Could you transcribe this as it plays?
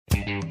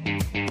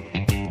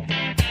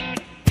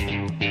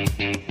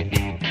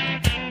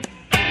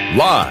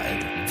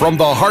Live from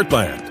the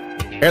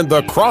heartland and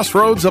the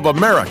crossroads of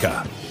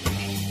America,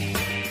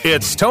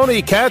 it's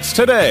Tony Katz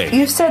Today.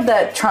 You said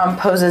that Trump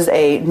poses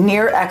a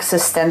near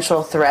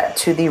existential threat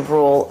to the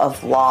rule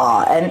of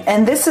law.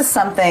 And this is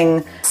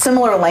something,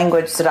 similar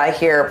language that I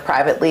hear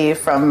privately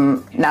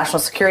from national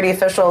security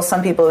officials,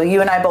 some people you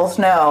and I both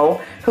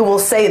know, who will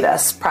say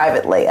this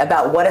privately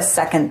about what a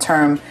second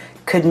term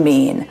could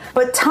mean.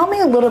 But tell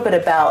me a little bit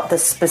about the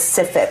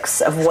specifics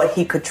of what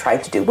he could try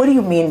to do. What do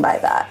you mean by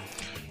that?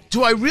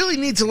 Do I really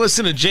need to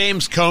listen to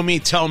James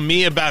Comey tell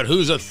me about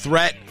who's a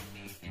threat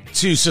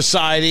to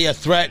society, a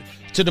threat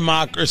to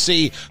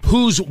democracy,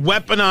 who's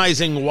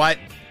weaponizing what?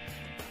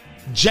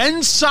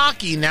 Jen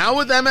Psaki, now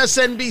with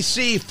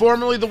MSNBC,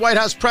 formerly the White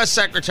House press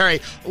secretary,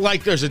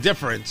 like there's a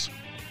difference,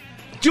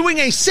 doing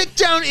a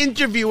sit-down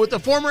interview with the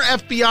former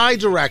FBI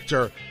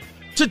director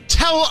to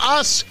tell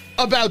us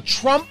about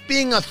Trump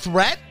being a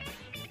threat?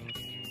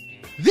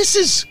 This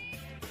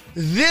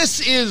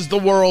is the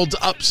world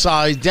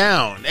upside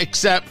down,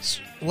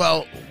 except,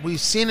 well, we've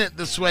seen it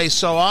this way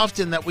so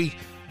often that we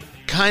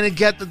kind of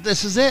get that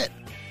this is it.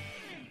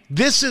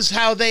 This is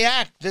how they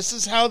act. This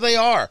is how they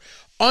are.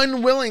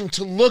 Unwilling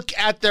to look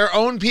at their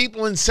own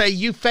people and say,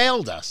 you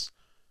failed us.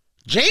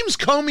 James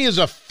Comey is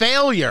a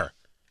failure.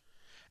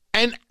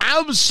 An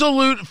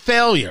absolute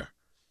failure.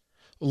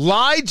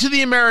 Lied to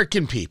the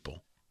American people.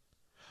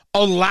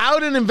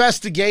 Allowed an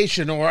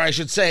investigation, or I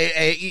should say,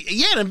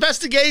 an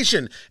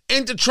investigation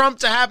into Trump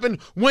to happen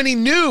when he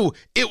knew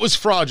it was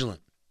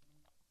fraudulent.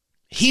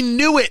 He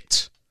knew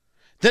it.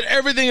 That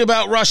everything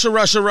about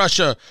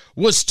Russia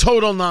was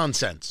total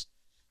nonsense.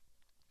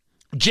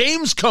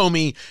 James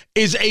Comey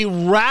is a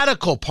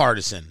radical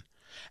partisan,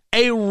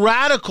 a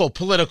radical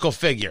political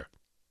figure.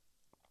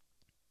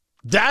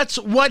 That's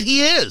what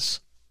he is.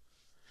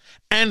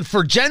 And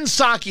for Jen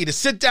Psaki to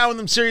sit down with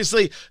him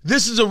seriously,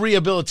 this is a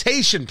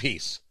rehabilitation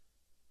piece.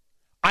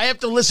 I have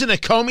to listen to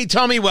Comey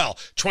tell me, well,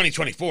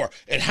 2024,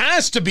 it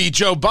has to be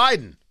Joe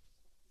Biden.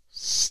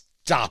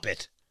 Stop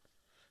it.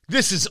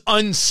 This is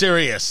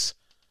unserious.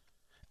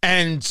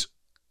 And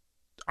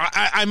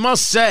I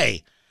must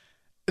say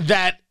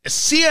that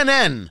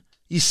CNN,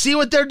 you see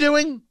what they're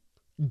doing?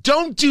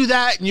 Don't do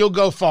that and you'll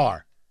go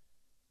far.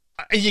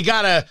 You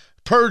got to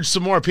purge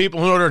some more people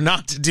in order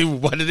not to do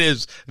what it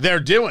is they're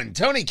doing.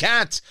 Tony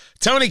Katz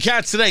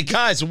Today.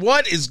 Guys,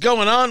 what is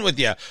going on with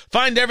you?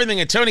 Find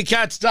everything at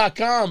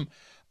TonyKatz.com.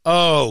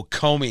 Oh,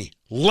 Comey,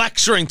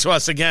 lecturing to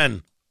us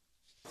again.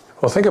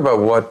 Well, think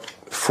about what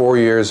 4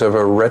 years of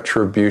a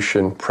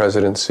retribution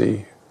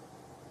presidency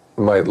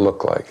might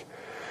look like.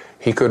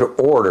 He could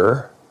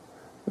order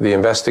the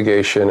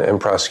investigation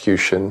and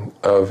prosecution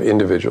of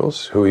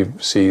individuals who he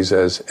sees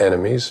as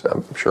enemies.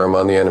 I'm sure I'm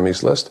on the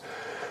enemies list.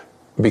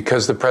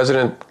 Because the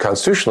president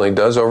constitutionally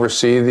does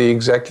oversee the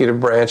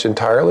executive branch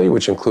entirely,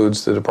 which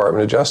includes the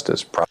Department of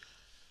Justice.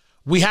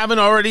 We haven't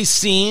already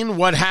seen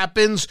what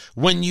happens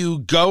when you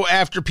go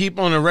after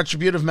people in a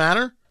retributive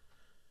manner.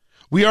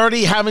 We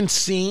already haven't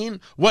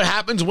seen what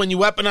happens when you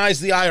weaponize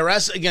the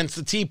IRS against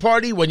the Tea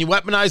Party, when you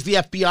weaponize the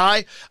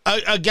FBI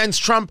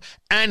against Trump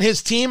and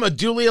his team, a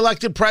duly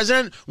elected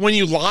president, when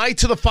you lie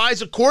to the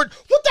FISA court.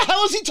 What the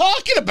hell is he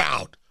talking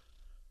about?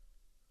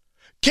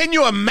 Can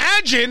you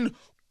imagine?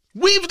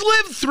 We've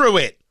lived through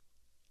it.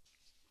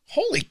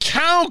 Holy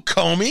cow,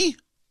 Comey.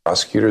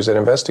 Prosecutors and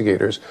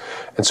investigators.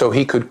 And so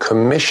he could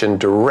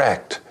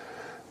direct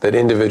that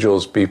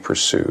individuals be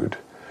pursued.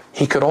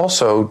 He could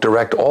also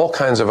direct all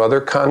kinds of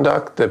other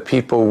conduct that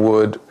people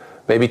would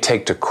maybe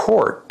take to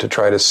court to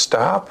try to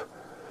stop.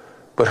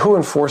 But who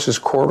enforces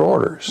court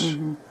orders?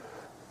 Mm-hmm.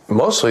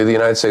 Mostly the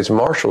United States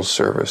Marshals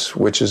Service,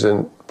 which is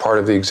in part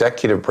of the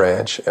executive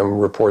branch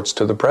and reports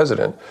to the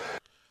president.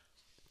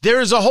 There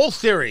is a whole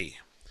theory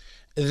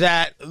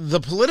that the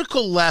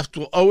political left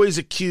will always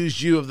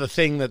accuse you of the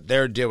thing that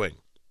they're doing.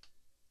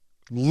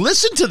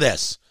 Listen to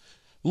this.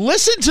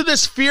 Listen to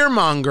this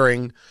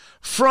fear-mongering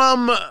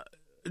from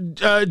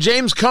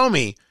James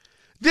Comey.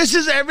 This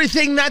is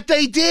everything that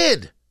they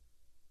did.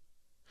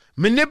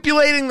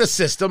 Manipulating the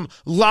system,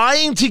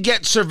 lying to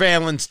get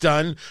surveillance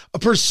done,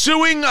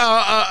 pursuing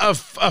a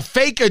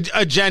fake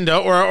agenda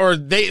or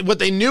what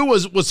they knew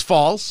was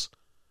false,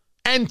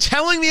 and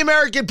telling the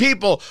American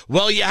people,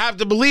 well, you have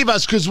to believe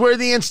us because we're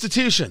the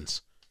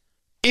institutions.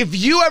 If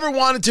you ever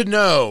wanted to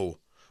know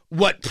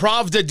what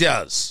Pravda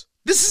does,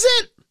 this is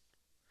it.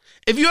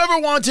 If you ever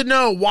want to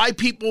know why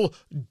people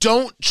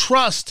don't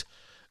trust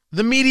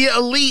the media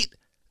elite,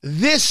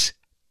 this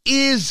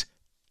is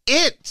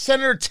it.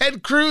 Senator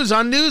Ted Cruz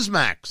on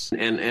Newsmax.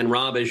 And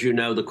Rob, as you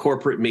know, the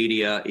corporate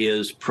media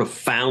is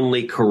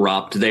profoundly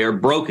corrupt. They are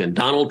broken.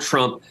 Donald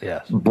Trump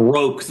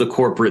broke the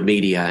corporate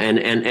media,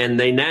 and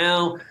they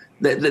now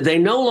they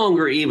no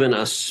longer even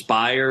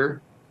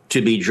aspire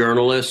to be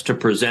journalists, to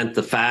present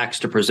the facts,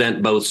 to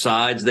present both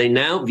sides. They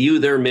now view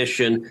their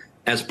mission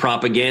as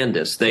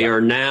propagandists. They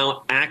are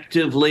now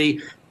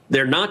actively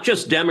They're not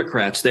just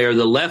Democrats. They are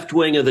the left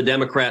wing of the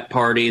Democrat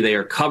Party. They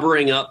are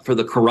covering up for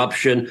the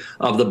corruption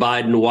of the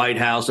Biden White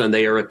House, and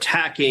they are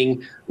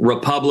attacking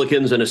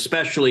Republicans and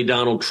especially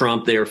Donald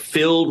Trump. They are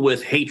filled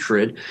with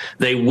hatred.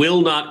 They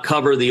will not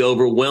cover the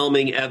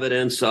overwhelming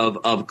evidence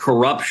of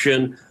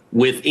corruption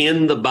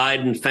within the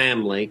Biden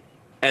family.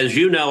 As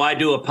you know, I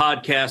do a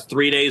podcast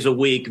 3 days a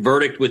week,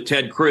 Verdict with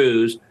Ted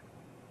Cruz.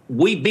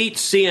 We beat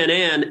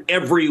CNN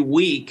every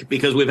week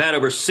because we've had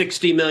over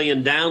 60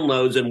 million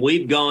downloads, and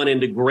we've gone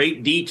into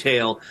great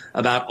detail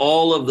about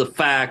all of the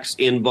facts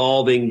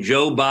involving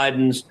Joe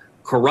Biden's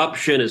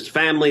corruption, his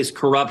family's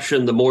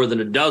corruption, the more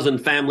than a dozen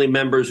family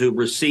members who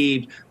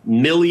received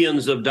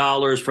millions of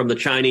dollars from the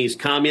Chinese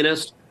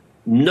communists.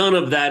 None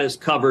of that is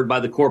covered by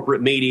the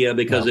corporate media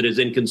because it is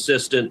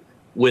inconsistent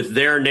with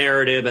their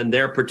narrative and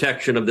their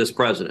protection of this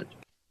president.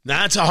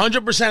 That's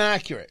 100%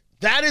 accurate.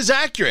 That is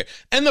accurate.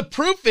 And the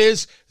proof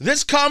is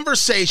this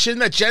conversation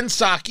that Jen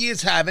Psaki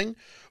is having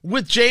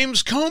with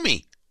James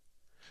Comey.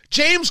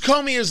 James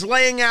Comey is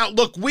laying out,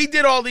 look, we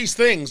did all these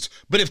things,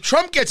 but if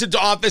Trump gets into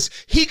office,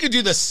 he could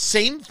do the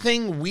same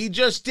thing we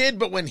just did,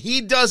 but when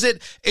he does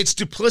it, it's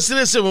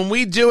duplicitous, and when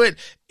we do it,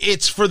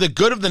 it's for the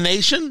good of the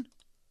nation?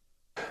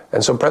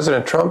 And so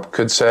President Trump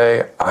could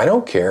say, I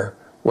don't care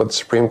what the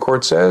Supreme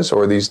Court says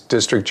or these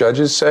district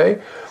judges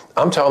say.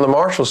 I'm telling the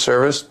Marshal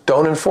Service,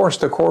 don't enforce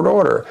the court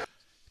order.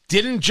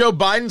 Didn't Joe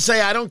Biden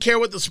say, I don't care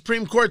what the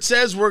Supreme Court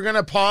says, we're going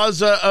to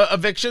pause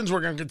evictions,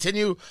 we're going to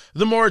continue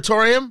the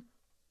moratorium?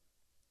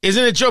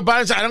 Isn't it Joe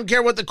Biden say, I don't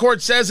care what the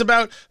court says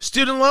about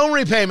student loan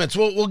repayments,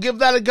 we'll give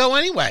that a go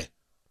anyway?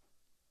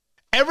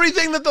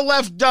 Everything that the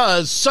left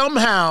does,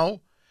 somehow,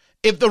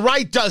 if the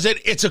right does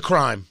it, it's a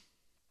crime.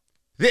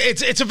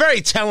 It's a very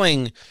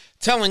telling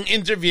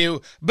interview,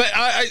 but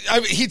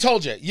he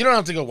told you, you don't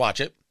have to go watch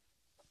it.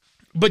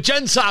 But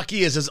Jen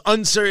Psaki is as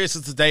unserious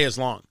as the day is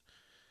long.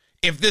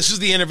 If this is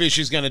the interview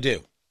she's going to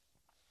do,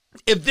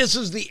 if this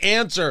is the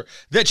answer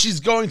that she's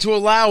going to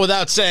allow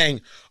without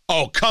saying,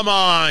 oh, come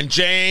on,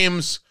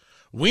 James,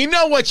 we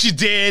know what you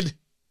did.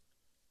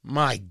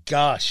 My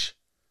gosh,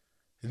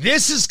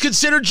 this is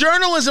considered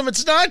journalism.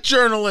 It's not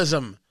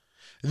journalism.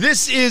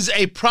 This is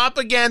a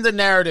propaganda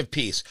narrative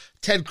piece.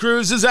 Ted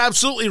Cruz is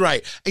absolutely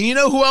right. And you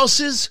know who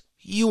else is?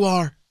 You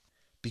are.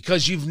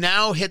 Because you've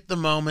now hit the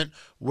moment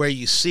where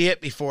you see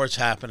it before it's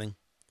happening.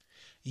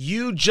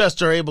 You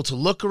just are able to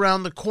look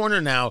around the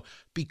corner now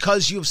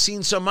because you've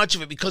seen so much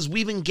of it, because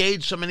we've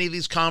engaged so many of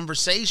these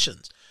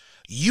conversations.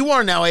 You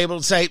are now able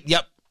to say,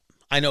 yep,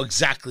 I know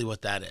exactly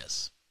what that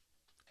is.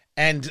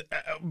 And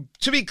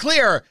to be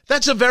clear,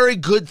 that's a very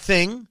good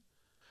thing,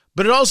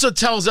 but it also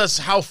tells us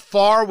how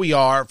far we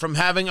are from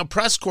having a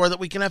press corps that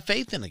we can have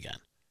faith in again.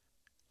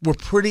 We're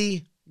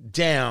pretty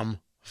damn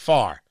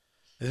far.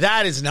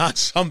 That is not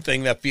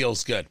something that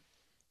feels good.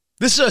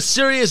 This is a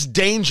serious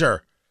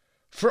danger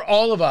for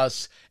all of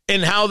us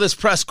in how this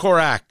press corps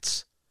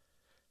acts.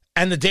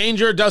 And the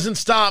danger doesn't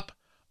stop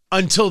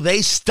until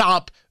they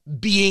stop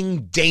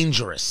being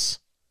dangerous.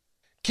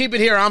 Keep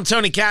it here. I'm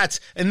Tony Katz,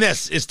 and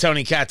this is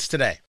Tony Katz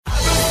Today.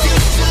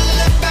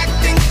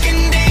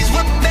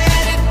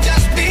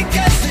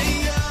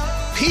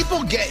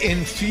 People get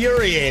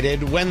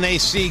infuriated when they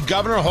see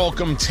Governor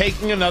Holcomb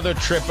taking another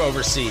trip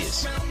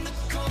overseas.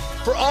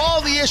 For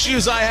all the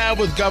issues I have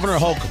with Governor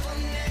Holcomb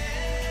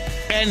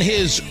and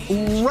his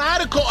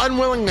radical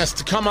unwillingness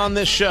to come on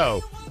this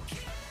show,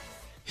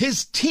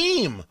 his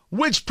team,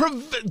 which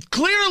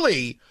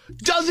clearly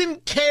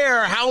doesn't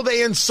care how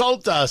they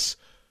insult us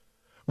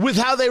with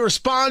how they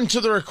respond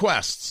to the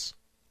requests.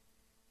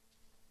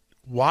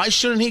 Why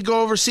shouldn't he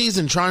go overseas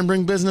and try and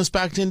bring business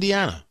back to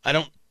Indiana? I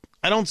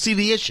don't see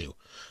the issue.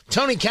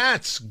 Tony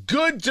Katz,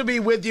 good to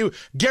be with you.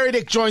 Gary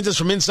Dick joins us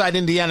from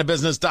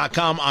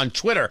InsideIndianaBusiness.com on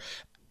Twitter.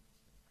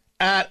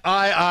 At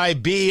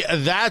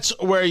IIB, that's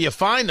where you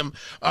find him,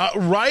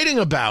 writing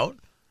about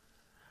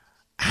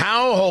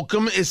how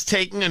Holcomb is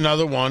taking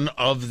another one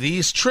of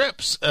these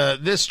trips.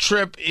 This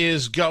trip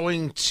is he's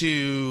going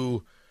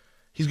to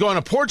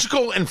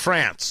Portugal and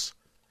France.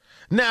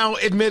 Now,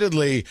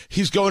 admittedly,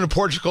 he's going to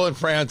Portugal and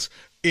France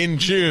in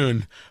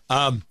June.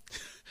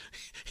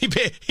 He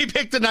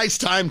picked a nice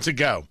time to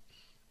go.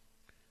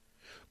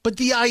 But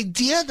the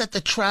idea that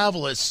the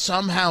travel is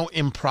somehow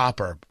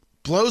improper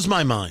blows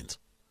my mind.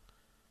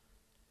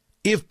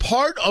 If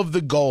part of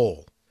the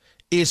goal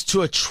is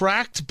to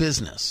attract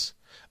business,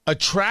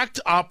 attract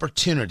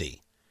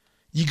opportunity,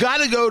 you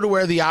got to go to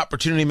where the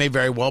opportunity may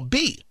very well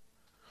be.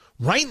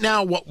 Right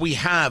now, what we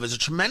have is a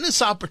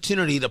tremendous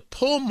opportunity to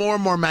pull more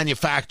and more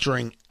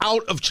manufacturing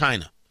out of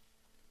China.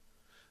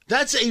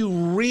 That's a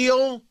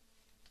real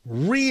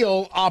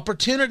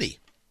opportunity.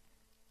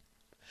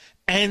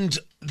 And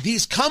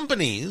these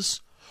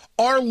companies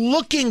are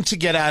looking to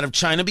get out of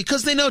China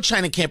because they know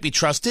China can't be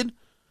trusted.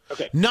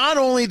 Okay. Not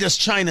only does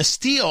China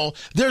steal,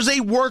 there's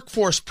a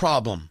workforce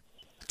problem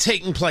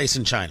taking place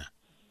in China.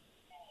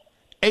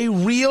 A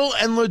real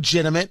and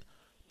legitimate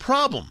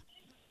problem.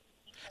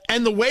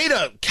 And the way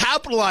to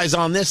capitalize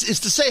on this is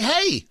to say,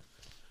 hey,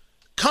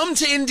 come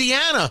to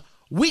Indiana.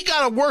 we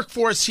got a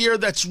workforce here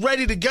that's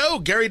ready to go.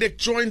 Gary Dick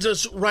joins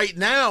us right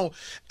now.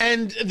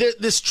 And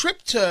this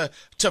trip to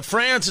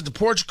France and to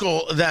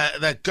Portugal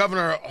that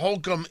Governor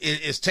Holcomb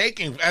is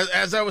taking,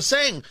 as I was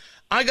saying,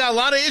 I got a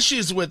lot of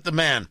issues with the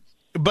man.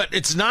 But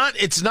it's not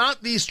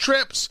these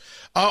trips.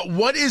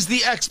 What is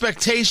the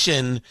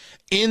expectation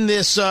in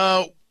this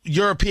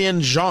European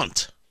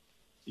jaunt?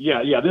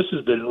 Yeah. This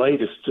is the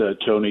latest,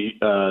 Tony,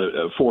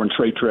 foreign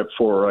trade trip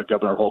for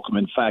Governor Holcomb.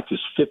 In fact, his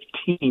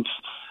 15th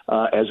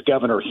as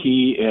governor.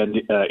 He and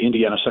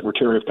Indiana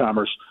Secretary of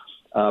Commerce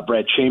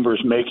Brad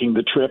Chambers making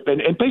the trip.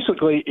 And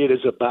basically it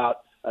is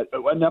about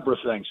a number of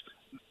things.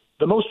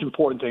 The most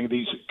important thing,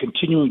 these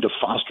continuing to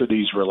foster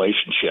these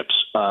relationships.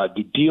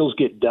 Do deals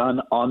get done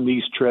on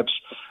these trips?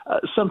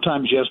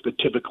 Sometimes yes, but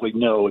typically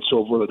no. It's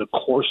over the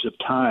course of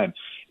time.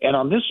 And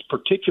on this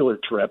particular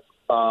trip,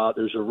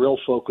 there's a real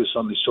focus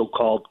on the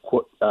so-called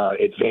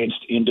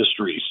advanced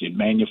industries in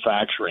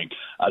manufacturing,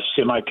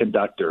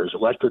 semiconductors,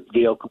 electric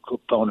vehicle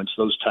components,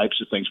 those types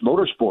of things.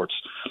 Motorsports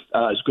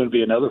is going to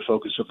be another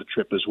focus of the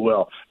trip as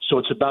well. So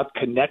it's about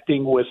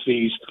connecting with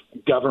these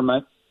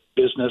government,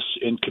 business,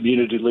 and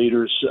community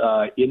leaders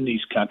in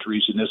these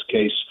countries, in this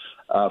case,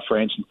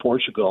 France and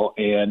Portugal,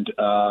 and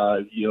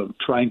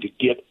trying to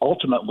get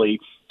ultimately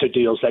to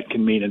deals that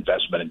can mean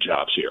investment and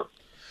jobs here.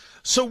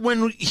 So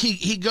when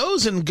he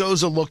goes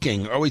a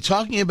looking, are we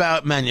talking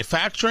about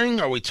manufacturing?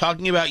 Are we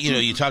talking about,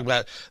 you talk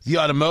about the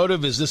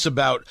automotive? Is this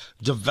about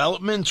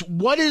development?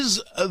 What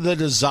is the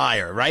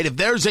desire, right? If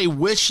there's a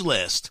wish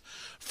list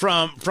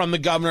from the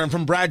governor and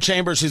from Brad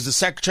Chambers, who's the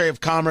Secretary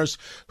of Commerce,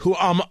 who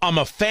I'm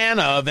a fan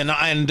of, and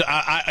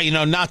I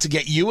not to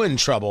get you in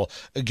trouble,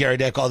 Gary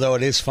Dick, although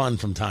it is fun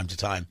from time to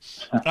time.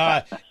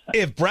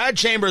 If Brad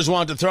Chambers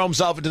wanted to throw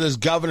himself into this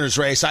governor's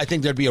race, I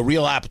think there'd be a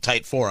real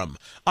appetite for him.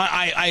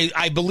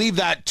 I believe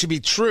that to be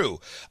true.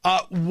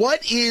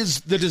 What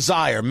is the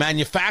desire?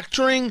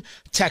 Manufacturing,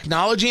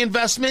 technology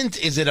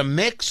investment? Is it a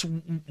mix?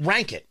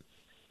 Rank it.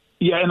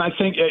 Yeah, and I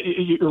think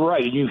you're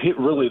right. You hit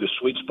really the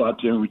sweet spot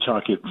there when we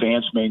talk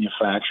advanced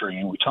manufacturing.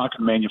 And we talk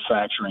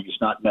manufacturing is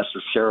not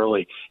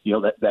necessarily,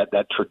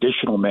 that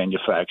traditional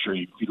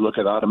manufacturing. If you look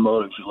at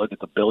automotive, you look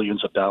at the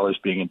billions of dollars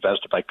being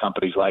invested by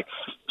companies like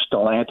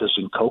Stellantis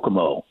and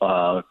Kokomo,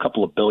 a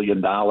couple of $1 billion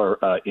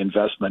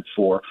investment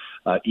for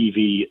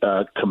EV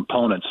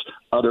components.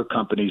 Other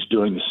companies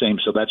doing the same.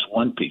 So that's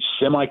one piece.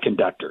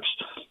 Semiconductors.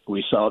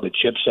 We saw the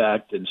CHIPS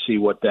Act and see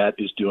what that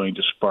is doing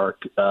to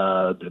spark,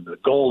 the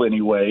goal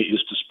anyway,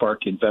 is to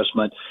spark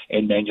investment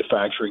and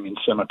manufacturing in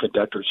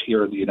semiconductors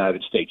here in the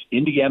United States.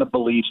 Indiana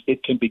believes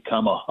it can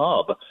become a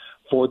hub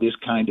for this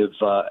kind of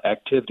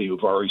activity.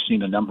 We've already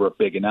seen a number of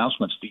big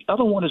announcements. The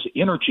other one is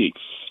energy,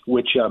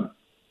 which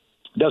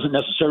doesn't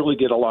necessarily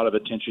get a lot of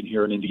attention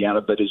here in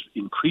Indiana, but is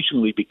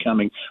increasingly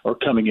coming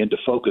into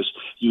focus.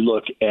 You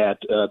look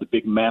at the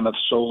big Mammoth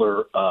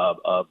solar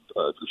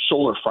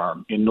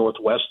farm in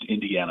northwest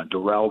Indiana,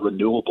 Doral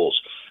Renewables.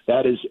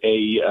 That is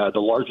the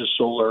largest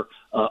solar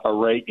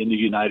array in the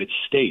United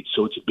States,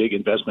 so it's a big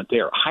investment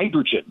there.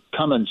 Hydrogen.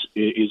 Cummins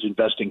is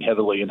investing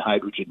heavily in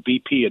hydrogen.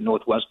 BP in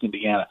Northwest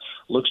Indiana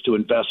looks to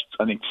invest,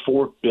 I think,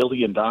 $4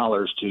 billion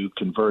to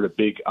convert a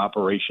big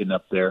operation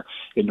up there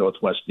in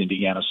Northwest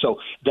Indiana. So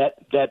that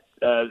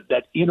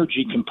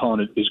energy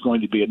component is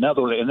going to be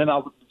another one. And then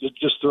I'll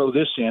just throw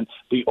this in.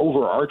 The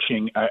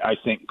overarching, I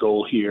think,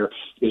 goal here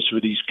is for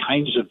these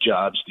kinds of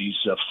jobs, these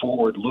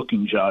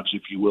forward-looking jobs,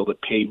 if you will,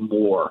 that pay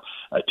more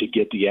to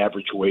get the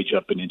average wage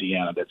up in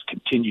Indiana. That's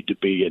continued to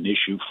be an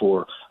issue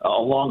for a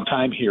long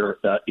time here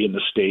in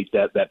the state,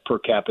 that per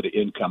capita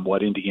income,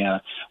 what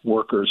Indiana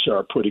workers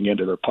are putting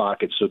into their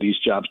pockets. So these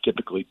jobs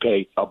typically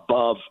pay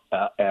above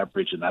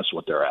average, and that's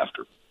what they're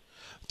after.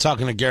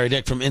 Talking to Gary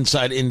Dick from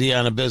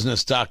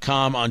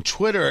InsideIndianaBusiness.com, on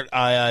Twitter at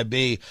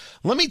IIB.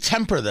 Let me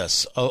temper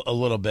this a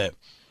little bit.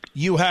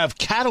 You have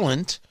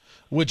Catalent,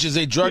 which is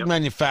a drug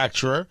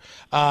manufacturer.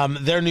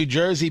 They're New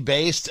Jersey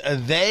based.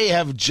 They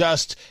have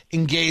just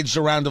engaged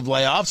a round of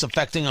layoffs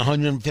affecting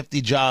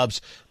 150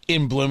 jobs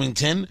in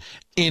Bloomington.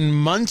 In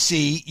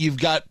Muncie, you've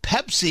got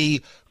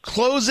Pepsi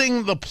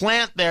closing the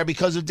plant there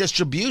because of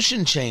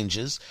distribution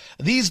changes.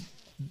 These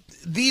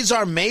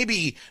are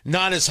maybe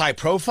not as high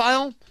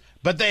profile,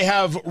 but they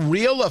have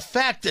real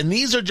effect. And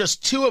these are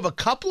just two of a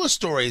couple of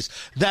stories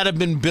that have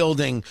been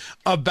building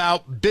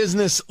about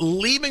business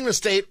leaving the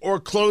state or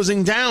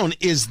closing down.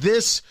 Is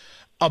this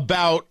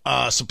about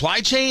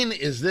supply chain?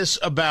 Is this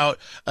about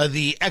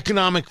the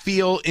economic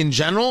feel in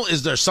general?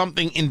 Is there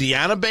something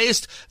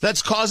Indiana-based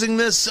that's causing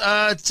this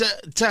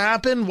to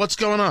happen? What's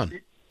going on?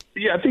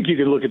 Yeah, I think you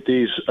can look at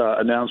these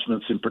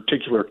announcements, in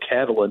particular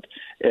Catalent,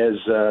 as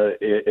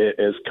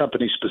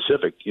company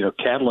specific.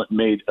 Catalent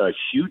made a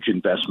huge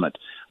investment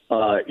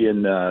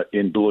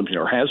in Bloomington,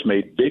 or has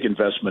made big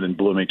investment in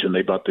Bloomington.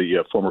 They bought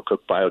the former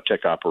Cook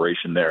Biotech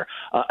operation there,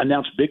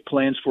 announced big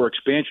plans for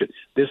expansion.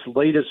 This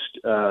latest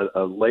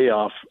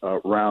layoff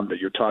round that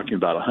you're talking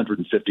about,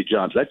 150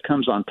 jobs, that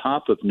comes on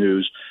top of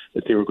news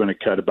that they were going to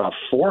cut about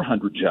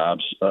 400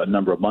 jobs a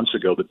number of months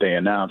ago that they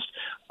announced.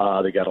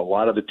 They got a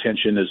lot of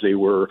attention as they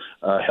were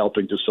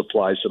helping to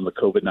supply some of the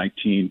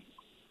COVID-19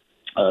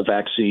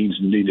 vaccines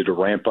and needed to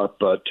ramp up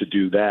to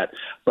do that.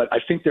 But I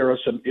think there are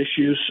some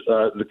issues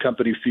the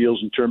company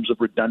feels in terms of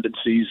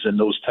redundancies and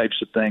those types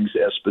of things,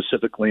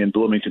 specifically in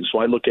Bloomington. So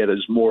I look at it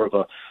as more of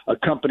a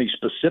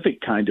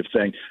company-specific kind of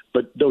thing,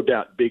 but no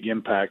doubt big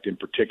impact in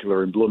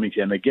particular in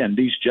Bloomington. Again,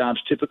 these jobs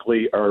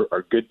typically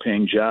are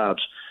good-paying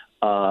jobs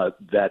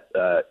that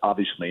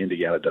obviously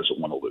Indiana doesn't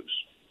want to lose.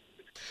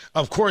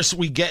 Of course,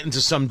 we get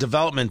into some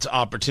development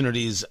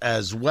opportunities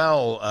as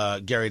well,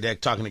 Gary Dick,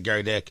 talking to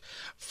Gary Dick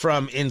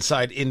from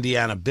Inside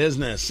Indiana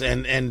Business.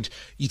 And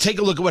you take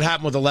a look at what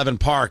happened with 11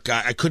 Park.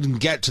 I couldn't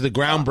get to the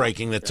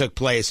groundbreaking that took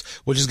place,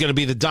 which is going to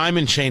be the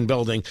Diamond Chain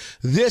building.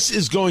 This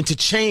is going to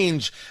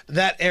change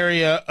that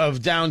area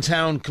of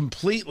downtown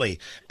completely.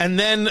 And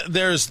then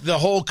there's the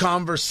whole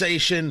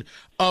conversation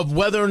of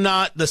whether or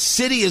not the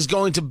city is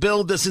going to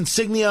build this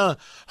insignia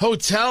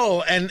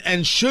hotel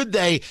and should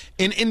they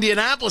in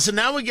Indianapolis. And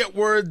now we get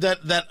word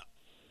that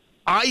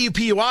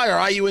IUPUI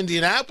or IU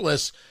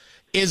Indianapolis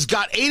is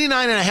got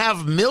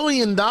 $89.5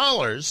 million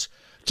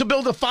to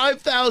build a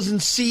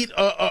 5,000 seat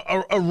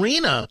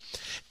arena.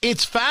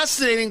 It's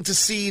fascinating to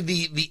see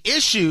the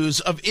issues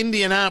of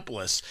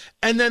Indianapolis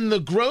and then the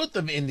growth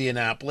of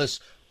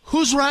Indianapolis.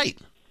 Who's right?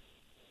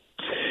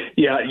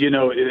 Yeah,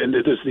 and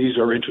these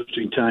are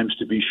interesting times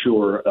to be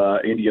sure.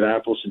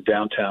 Indianapolis and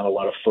downtown, a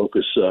lot of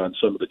focus on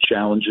some of the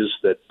challenges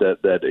that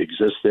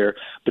exist there.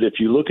 But if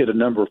you look at a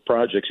number of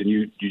projects, and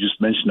you just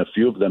mentioned a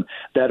few of them,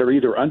 that are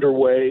either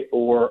underway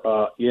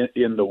or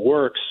in the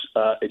works,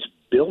 it's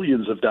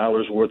billions of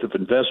dollars worth of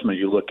investment.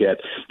 You look at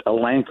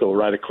Elanco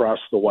right across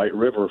the White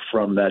River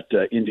from that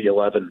Indy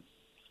 11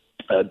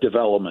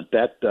 development.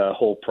 That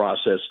whole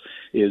process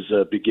is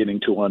beginning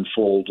to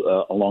unfold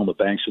along the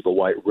banks of the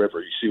White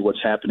River. You see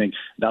what's happening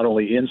not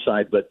only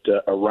inside but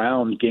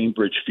around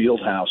Gamebridge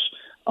Fieldhouse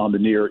on the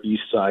near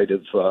east side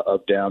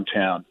of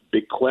downtown.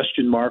 Big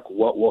question mark,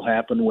 what will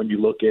happen when you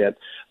look at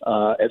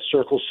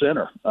Circle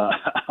Center,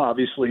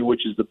 obviously,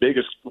 which is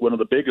one of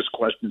the biggest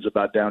questions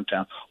about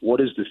downtown. What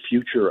is the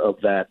future of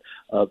that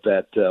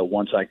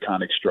once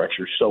iconic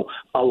structure? So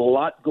a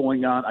lot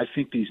going on. I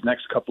think these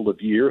next couple of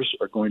years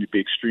are going to be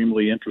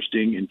extremely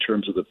interesting in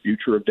terms of the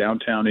future of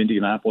downtown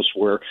Indianapolis,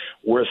 where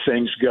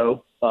things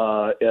go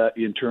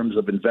in terms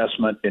of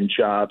investment and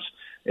jobs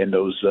and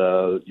those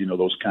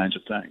kinds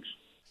of things.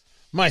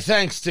 My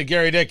thanks to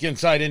Gary Dick,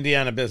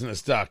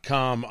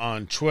 InsideIndianaBusiness.com,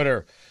 on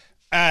Twitter,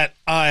 at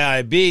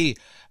IIB.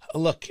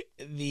 Look,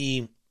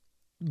 the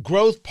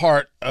growth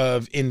part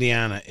of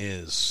Indiana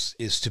is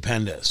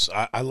stupendous.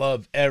 I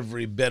love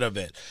every bit of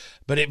it.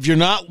 But if you're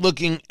not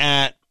looking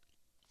at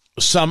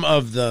some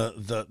of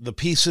the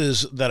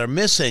pieces that are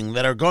missing,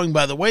 that are going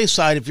by the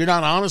wayside, if you're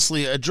not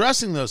honestly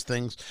addressing those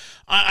things,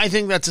 I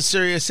think that's a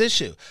serious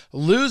issue.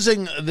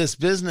 Losing this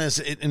business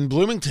in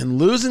Bloomington,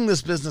 losing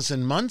this business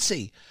in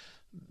Muncie,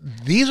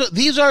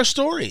 these are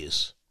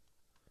stories.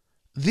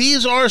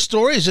 These are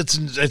stories.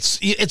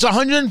 It's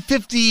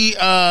 150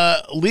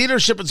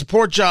 leadership and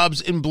support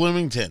jobs in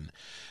Bloomington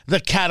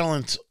that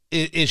Catalent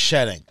is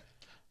shedding.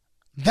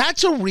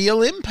 That's a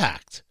real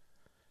impact.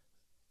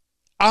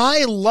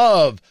 I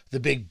love the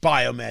big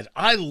biomed.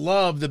 I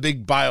love the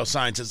big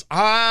biosciences.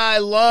 I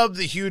love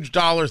the huge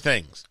dollar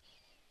things.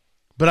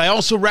 But I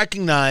also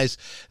recognize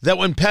that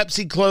when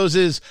Pepsi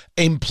closes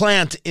a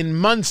plant in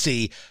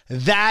Muncie,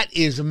 that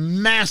is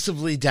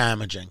massively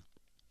damaging.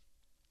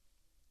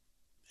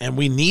 And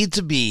we need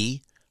to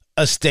be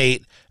a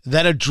state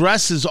that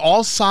addresses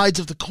all sides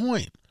of the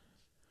coin.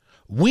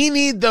 We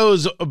need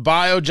those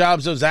bio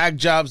jobs, those ag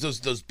jobs,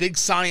 those big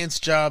science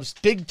jobs,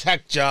 big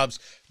tech jobs,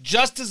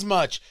 just as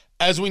much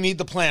as we need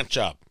the plant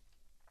job.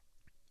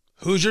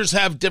 Hoosiers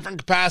have different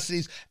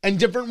capacities and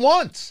different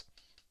wants.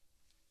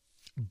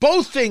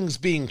 Both things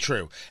being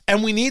true.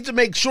 And we need to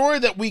make sure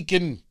that we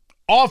can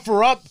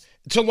offer up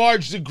to a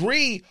large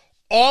degree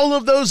all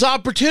of those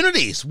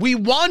opportunities. We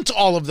want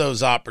all of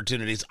those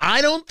opportunities.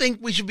 I don't think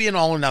we should be an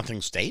all or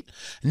nothing state.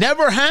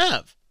 Never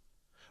have.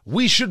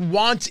 We should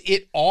want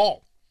it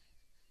all.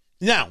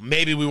 Now,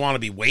 maybe we want to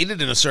be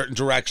weighted in a certain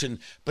direction,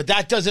 but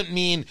that doesn't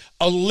mean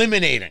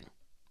eliminating.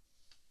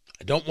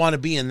 I don't want to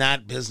be in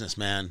that business,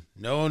 man.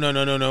 No.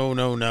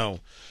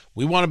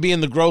 We want to be in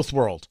the growth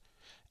world.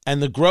 And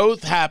the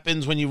growth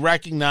happens when you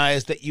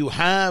recognize that you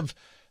have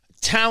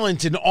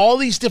talent in all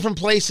these different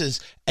places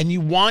and you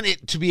want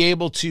it to be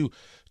able to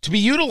be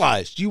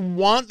utilized. You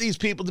want these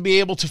people to be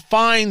able to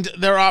find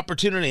their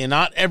opportunity, and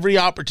not every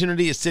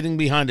opportunity is sitting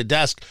behind a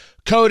desk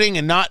coding,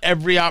 and not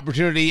every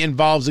opportunity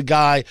involves a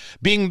guy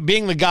being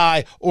the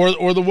guy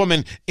or the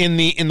woman in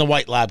the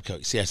white lab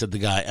coat. See, I said the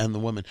guy and the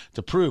woman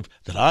to prove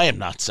that I am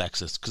not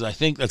sexist, because I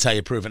think that's how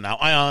you prove it now.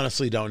 I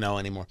honestly don't know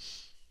anymore.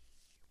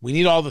 We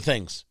need all the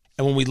things.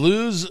 And when we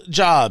lose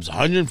jobs,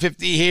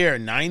 150 here,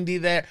 90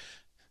 there,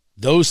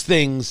 those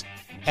things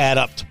add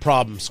up to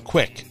problems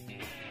quick.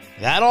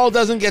 That all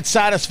doesn't get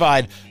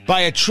satisfied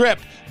by a trip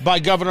by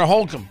Governor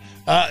Holcomb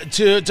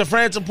to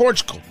France and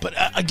Portugal. But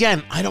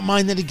again, I don't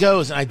mind that he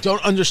goes, and I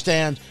don't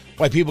understand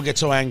why people get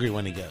so angry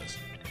when he goes.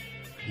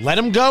 Let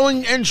him go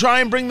and try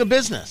and bring the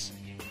business.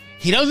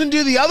 He doesn't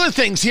do the other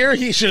things here.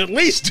 He should at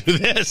least do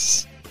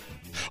this.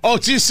 Oh,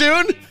 too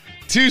soon?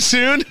 Too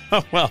soon?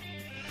 Oh, well,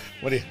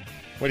 what are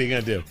you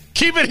going to do?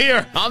 Keep it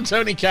here. I'm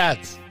Tony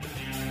Katz.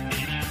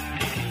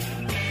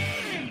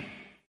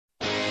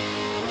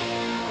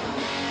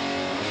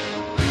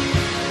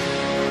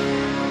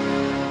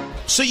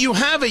 So you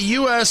have a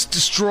U.S.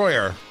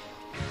 destroyer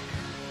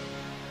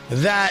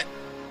that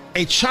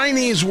a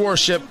Chinese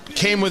warship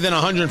came within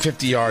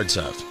 150 yards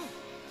of.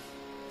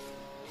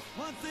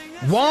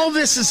 While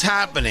this is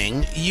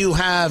happening, you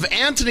have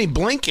Antony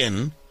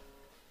Blinken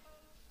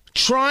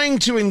trying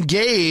to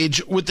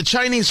engage with the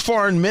Chinese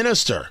foreign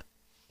minister,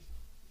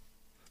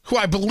 who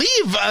I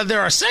believe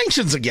there are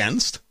sanctions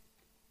against,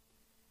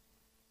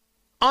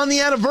 on the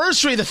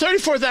anniversary, the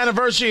 34th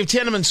anniversary of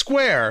Tiananmen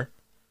Square,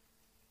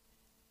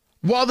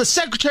 while the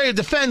Secretary of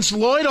Defense,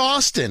 Lloyd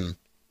Austin,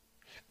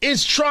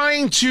 is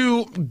trying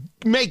to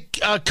make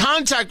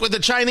contact with the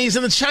Chinese,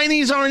 and the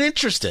Chinese aren't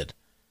interested.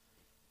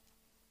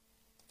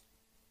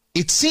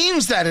 It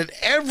seems that at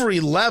every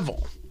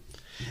level,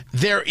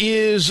 there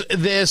is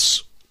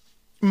this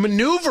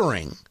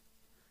maneuvering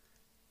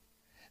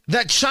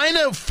that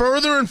China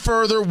further and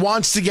further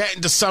wants to get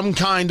into some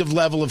kind of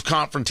level of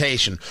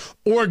confrontation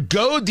or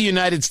goad the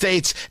United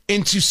States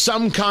into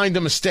some kind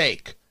of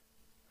mistake,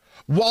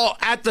 while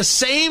at the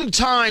same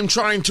time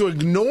trying to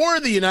ignore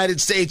the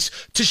United States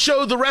to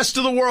show the rest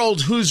of the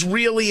world who's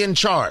really in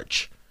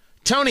charge.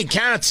 Tony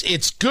Katz,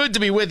 it's good to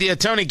be with you.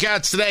 Tony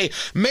Katz today.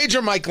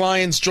 Major Mike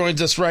Lyons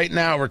joins us right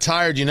now,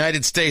 retired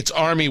United States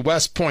Army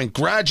West Point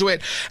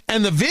graduate.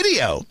 And the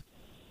video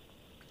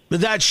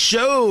that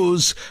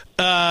shows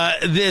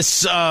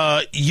this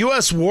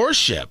U.S.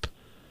 warship,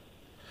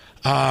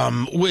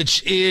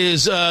 which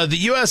is the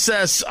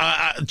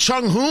USS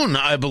Chung-Hoon,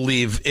 I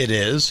believe it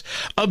is,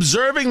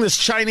 observing this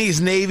Chinese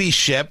Navy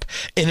ship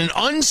in an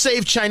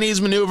unsafe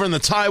Chinese maneuver in the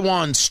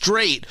Taiwan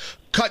Strait,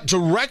 cut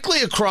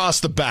directly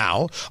across the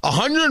bow,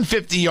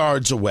 150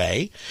 yards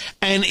away.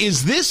 And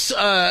is this,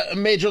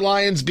 Major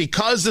Lyons,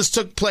 because this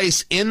took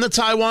place in the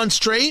Taiwan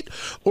Strait,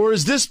 or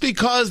is this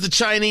because the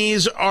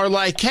Chinese are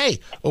like, hey,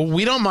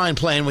 we don't mind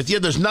playing with you,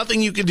 there's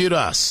nothing you can do to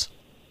us?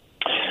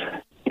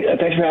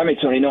 Thanks for having me,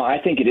 Tony. No, I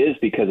think it is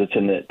because it's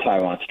in the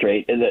Taiwan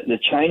Strait. The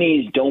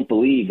Chinese don't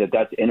believe that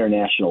that's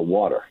international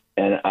water.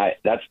 And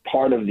that's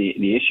part of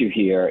the issue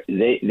here.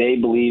 They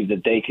believe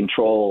that they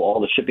control all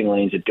the shipping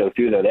lanes that go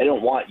through there. They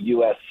don't want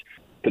U.S.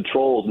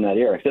 patrols in that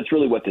area. That's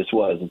really what this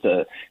was.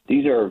 That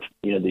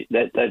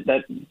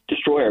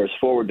destroyer is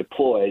forward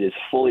deployed, is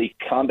fully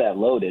combat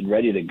loaded,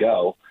 ready to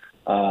go.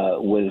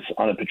 Was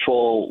on a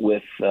patrol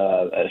with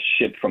a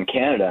ship from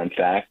Canada, in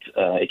fact,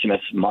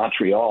 HMS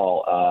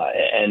Montreal,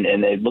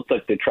 and they looked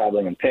like they're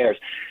traveling in pairs.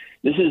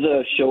 This is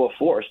a show of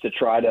force to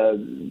try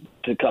to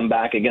come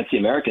back against the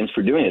Americans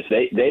for doing this.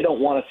 They don't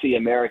want to see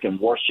American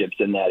warships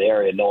in that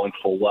area, knowing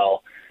full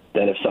well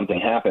that if something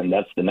happened,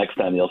 that's the next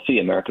time they'll see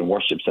American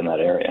warships in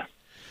that area.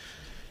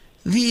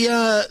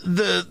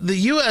 The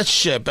U.S.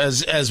 ship,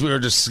 as we were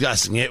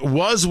discussing, it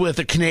was with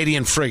a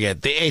Canadian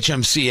frigate, the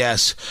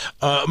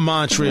HMCS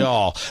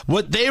Montreal. Mm-hmm.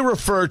 What they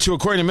refer to,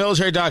 according to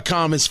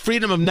military.com, is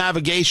freedom of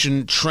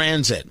navigation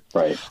transit.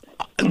 Right.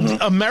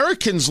 Mm-hmm.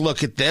 Americans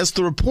look at this,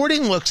 the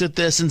reporting looks at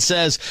this and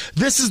says,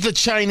 this is the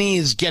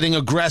Chinese getting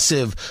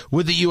aggressive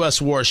with the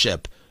U.S.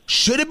 warship.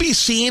 Should it be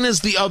seen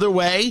as the other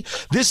way?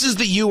 This is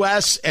the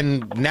U.S.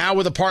 and now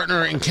with a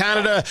partner in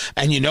Canada,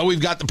 and we've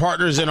got the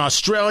partners in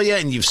Australia,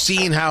 and you've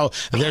seen how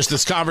there's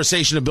this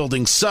conversation of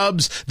building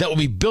subs that will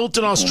be built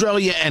in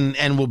Australia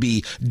and will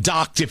be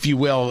docked, if you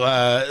will.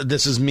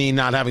 This is me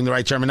not having the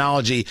right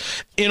terminology,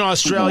 in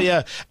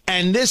Australia.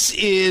 And this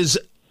is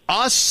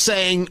us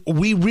saying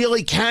we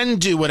really can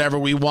do whatever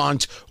we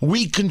want.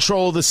 We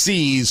control the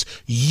seas.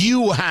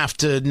 You have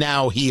to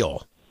now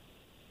heel.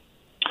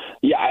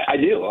 Yeah, I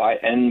do.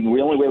 And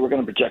the only way we're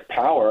going to project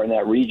power in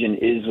that region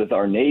is with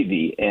our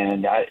Navy.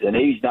 And the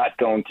Navy's not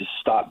going to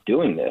stop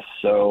doing this.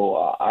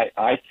 So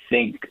I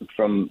think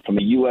from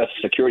a U.S.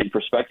 security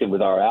perspective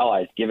with our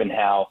allies, given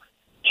how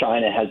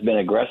China has been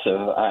aggressive,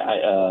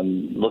 I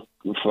look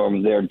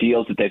from their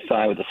deals that they've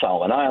signed with the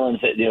Solomon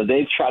Islands,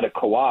 they've tried to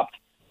co-opt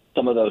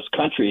some of those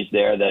countries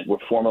there that were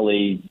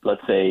formerly,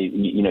 let's say,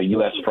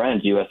 U.S.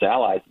 friends, U.S.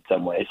 allies in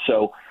some ways.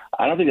 So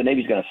I don't think the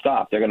Navy's going to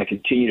stop. They're going to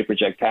continue to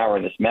project power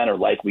in this manner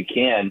like we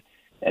can,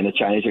 and the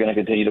Chinese are going to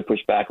continue to push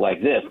back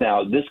like this.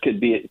 Now, this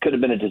could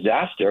have been a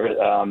disaster.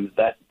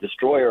 That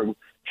destroyer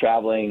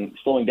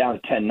slowing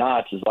down to 10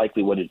 knots is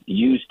likely what it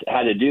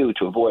had to do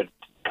to avoid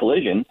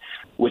collision,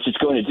 which it's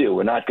going to do.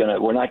 We're not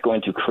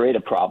going to create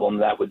a problem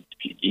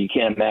you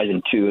can't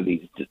imagine two of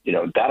these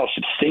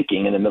battleships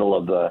sinking in the middle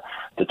of the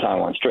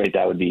Taiwan Strait.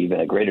 That would be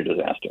even a greater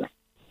disaster.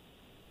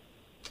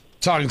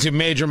 Talking to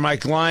Major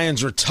Mike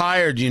Lyons,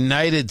 retired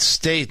United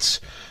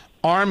States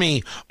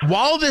Army.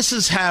 While this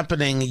is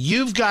happening,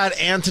 you've got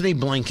Antony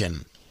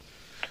Blinken,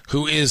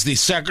 who is the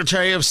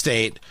Secretary of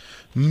State,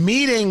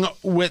 meeting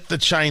with the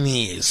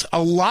Chinese.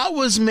 A lot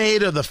was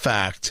made of the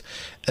fact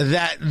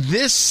that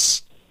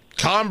this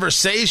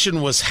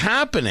conversation was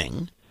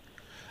happening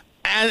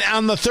And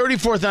on the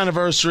 34th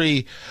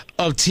anniversary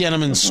of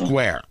Tiananmen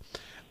Square,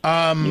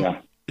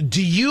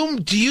 do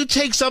you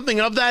take something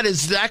of that?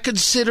 Is that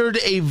considered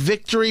a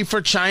victory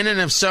for China, and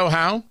if so,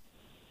 how?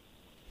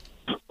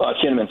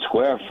 Tiananmen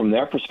Square, from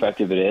their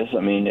perspective, it is. I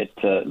mean, it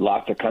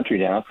locked the country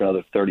down for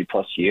another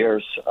 30-plus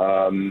years.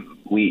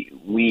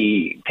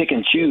 We pick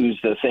and choose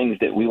the things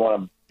that we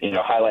want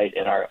to highlight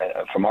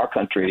from our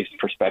country's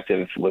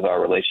perspective with our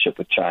relationship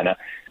with China.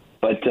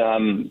 But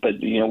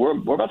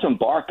we're about to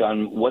embark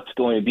on what's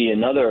going to be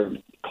another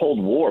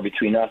Cold War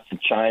between us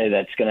and China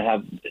that's going to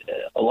have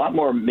a lot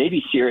more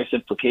maybe serious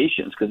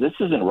implications, because this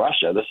isn't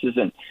Russia. This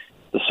isn't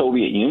the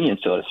Soviet Union,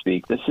 so to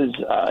speak. This is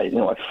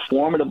a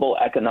formidable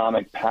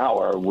economic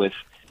power with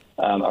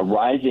a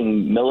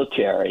rising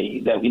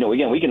military that,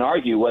 again, we can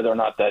argue whether or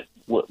not that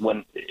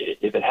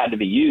if it had to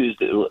be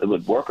used, it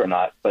would work or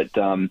not. But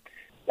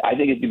I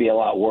think it could be a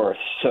lot worse.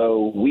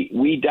 So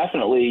we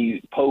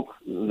definitely poke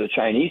the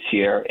Chinese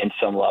here in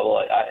some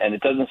level, and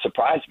it doesn't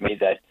surprise me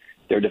that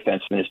their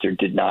defense minister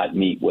did not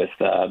meet with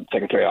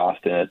Secretary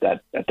Austin at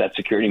that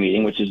security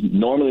meeting, which is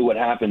normally what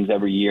happens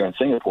every year in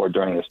Singapore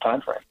during this time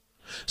frame.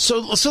 So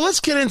let's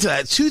get into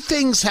that. Two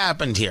things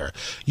happened here.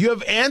 You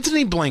have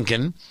Antony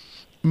Blinken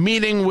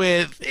meeting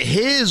with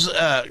his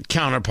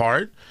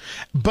counterpart,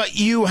 but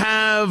you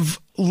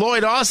have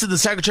Lloyd Austin, the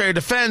Secretary of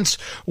Defense,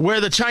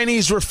 where the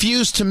Chinese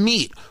refused to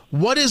meet.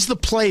 What is the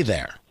play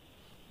there?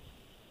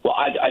 Well,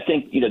 I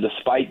think,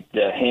 despite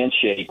the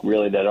handshake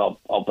really that all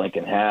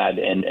Blinken had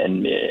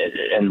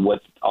and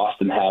what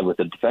Austin had with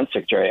the defense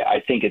secretary, I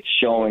think it's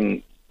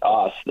showing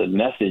us the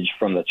message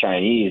from the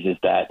Chinese is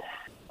that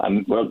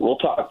we'll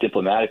talk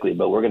diplomatically,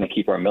 but we're going to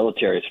keep our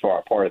militaries far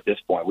apart at this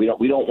point. We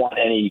don't want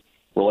any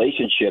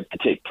relationship to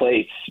take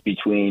place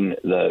between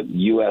the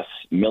U.S.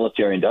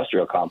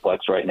 military-industrial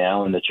complex right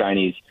now and the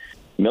Chinese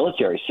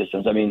military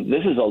systems. I mean,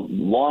 this is a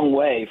long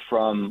way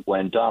from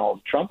when Donald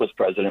Trump was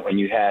president, when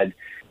you had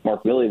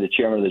Mark Milley, the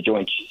chairman of the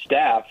Joint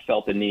Staff,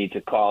 felt the need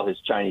to call his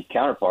Chinese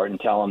counterpart and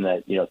tell him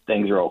that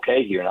things are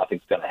okay here,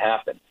 nothing's going to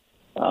happen.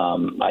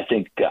 I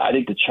think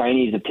the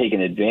Chinese have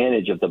taken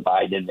advantage of the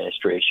Biden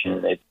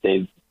administration.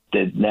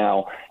 They've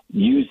now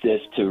used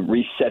this to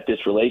reset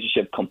this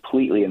relationship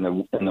completely in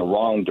the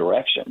wrong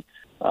direction,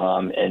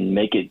 and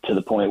make it to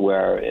the point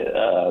where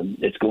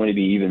it's going to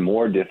be even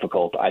more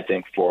difficult, I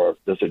think, for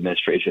this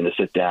administration to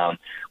sit down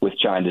with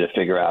China to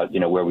figure out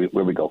where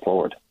we go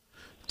forward.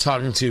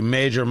 Talking to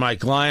Major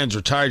Mike Lyons,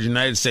 retired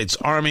United States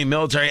Army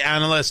military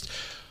analyst.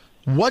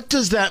 What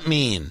does that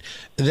mean,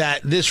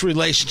 that this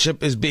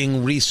relationship is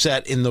being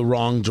reset in the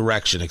wrong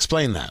direction?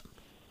 Explain that.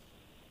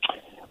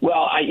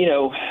 Well,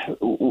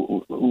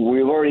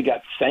 we've already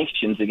got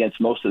sanctions against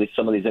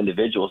some of these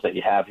individuals that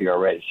you have here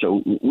already.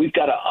 So we've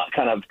got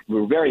to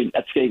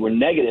we're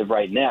negative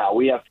right now.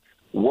 We have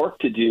work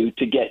to do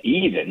to get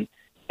even,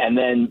 and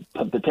then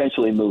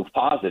potentially move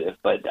positive.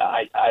 But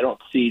I don't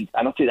see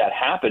that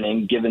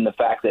happening, given the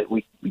fact that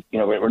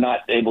we're not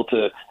able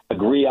to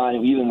agree on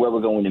even where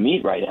we're going to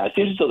meet right now. It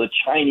seems as though the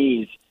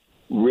Chinese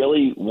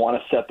really want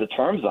to set the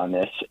terms on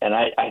this, and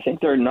I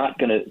think they're not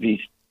going to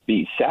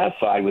be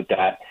satisfied with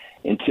that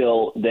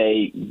until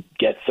they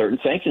get certain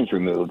sanctions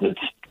removed. It's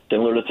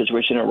similar to the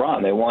situation in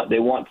Iran. They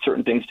want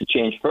certain things to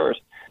change first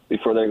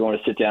before they're going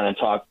to sit down and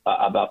talk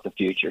about the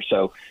future.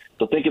 So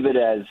think of it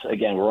as,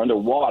 again, we're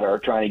underwater,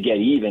 trying to get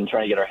even,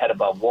 trying to get our head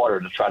above water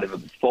to try to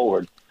move it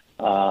forward.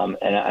 And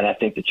I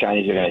think the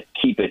Chinese are going to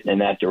keep it in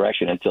that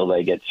direction until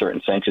they get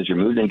certain sanctions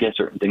removed and get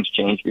certain things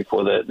changed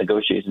before the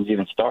negotiations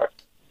even start.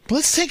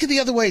 Let's take it the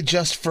other way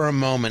just for a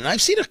moment.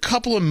 I've seen a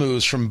couple of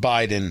moves from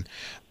Biden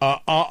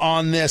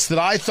on this that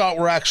I thought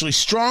were actually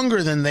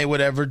stronger than they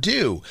would ever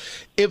do.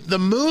 If the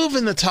move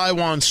in the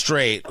Taiwan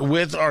Strait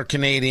with our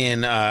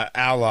Canadian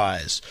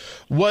allies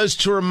was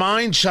to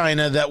remind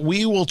China that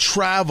we will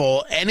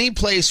travel any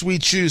place we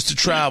choose to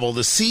travel,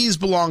 the seas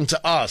belong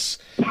to us,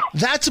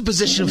 that's a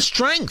position of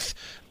strength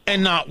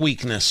and not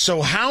weakness.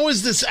 So how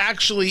is this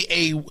actually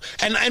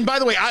and by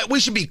the way, we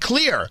should be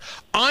clear,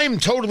 I'm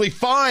totally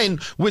fine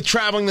with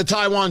traveling the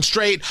Taiwan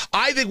Strait.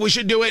 I think we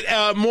should do it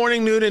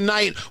morning, noon, and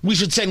night. We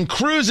should send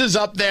cruises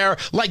up there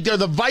like they're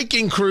the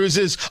Viking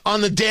cruises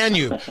on the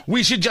Danube.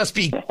 We should just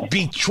be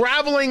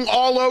traveling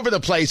all over the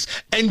place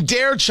and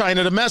dare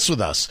China to mess with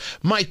us.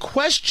 My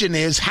question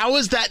is, how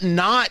is that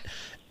not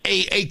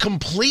a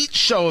complete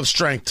show of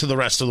strength to the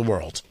rest of the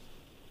world?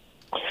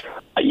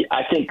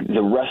 I think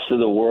the rest of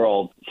the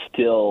world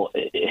still,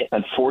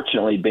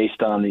 unfortunately,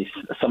 based on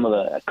some of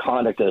the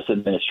conduct of this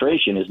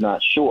administration, is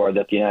not sure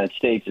that the United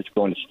States is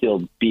going to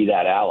still be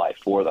that ally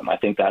for them. I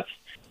think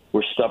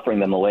we're suffering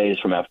the malaise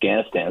from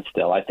Afghanistan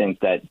still. I think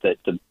that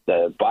the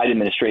Biden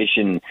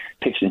administration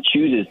picks and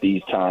chooses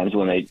these times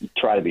when they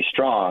try to be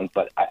strong,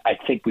 but I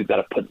think we've got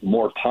to put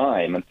more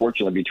time,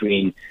 unfortunately,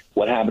 between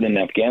what happened in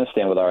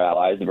Afghanistan with our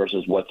allies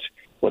versus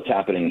what's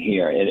happening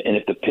here. And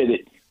if the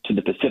pivot to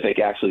the Pacific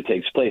actually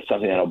takes place,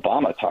 something that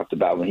Obama talked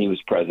about when he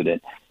was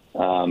president,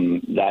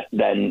 then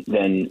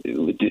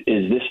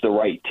is this the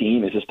right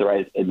team? Is this the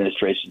right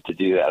administration to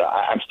do that?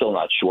 I'm still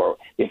not sure.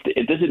 If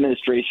this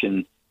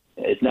administration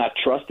is not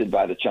trusted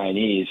by the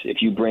Chinese,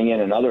 if you bring in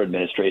another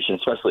administration,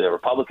 especially a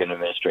Republican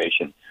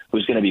administration,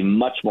 who's going to be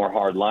much more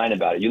hard line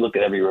about it. You look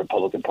at every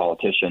Republican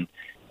politician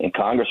in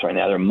Congress right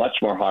now, they're much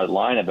more hard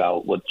line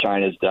about what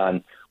China's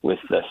done with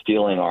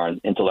stealing our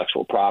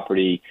intellectual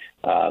property,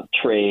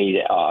 trade,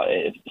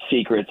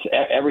 secrets,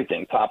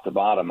 everything, top to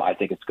bottom. I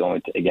think it's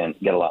going to, again,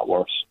 get a lot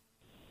worse.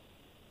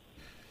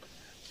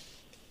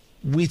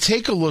 We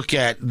take a look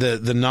at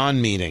the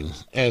non-meeting,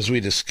 as we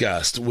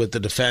discussed, with the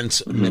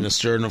defense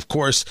minister. And, of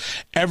course,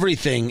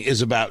 everything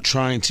is about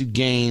trying to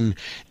gain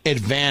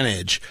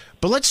advantage.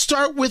 But let's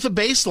start with a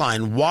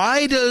baseline.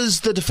 Why does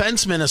the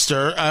defense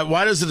minister,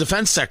 why does the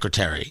defense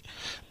secretary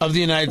of the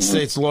United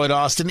States, Lloyd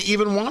Austin,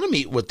 even want to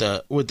meet with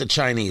the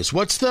Chinese?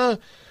 What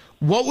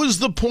was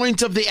the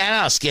point of the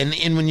ask?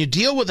 And when you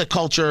deal with a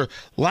culture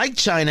like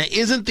China,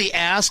 isn't the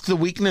ask the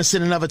weakness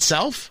in and of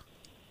itself?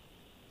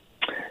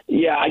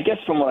 Yeah, I guess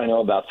from what I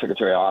know about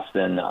Secretary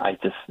Austin,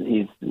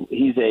 he's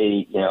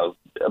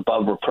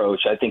above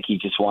reproach. I think he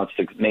just wants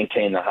to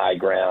maintain the high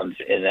ground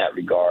in that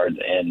regard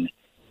and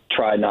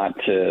try not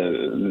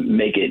to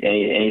make it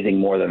anything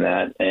more than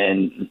that.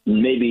 And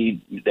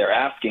maybe they're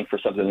asking for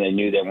something they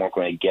knew they weren't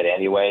going to get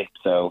anyway.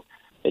 So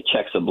it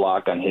checks a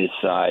block on his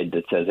side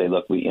that says, "Hey,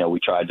 look, we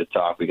tried to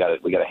talk, we got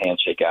a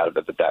handshake out of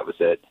it, but that was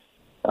it."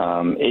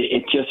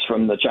 It just,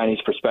 from the Chinese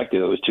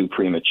perspective, it was too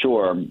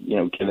premature.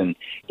 Given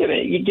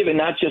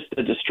not just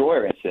the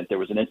destroyer incident, there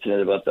was an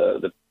incident about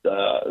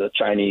the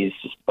Chinese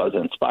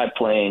buzzing spy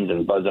planes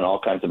and buzzing all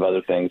kinds of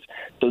other things.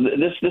 So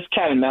this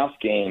cat and mouse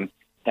game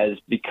has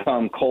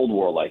become Cold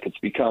War-like. It's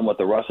become what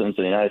the Russians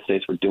and the United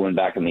States were doing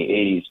back in the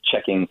 80s,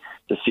 checking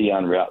to see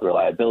on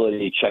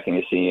reliability, checking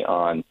to see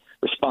on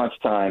response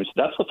times.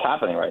 That's what's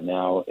happening right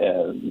now,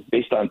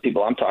 based on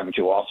people I'm talking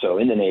to also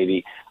in the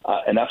Navy,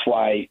 and that's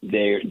why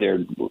they're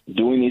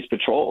doing these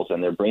patrols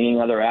and they're bringing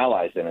other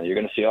allies in, and you're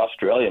going to see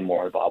Australia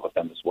more involved with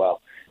them as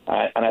well.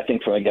 And I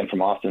think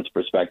from Austin's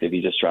perspective,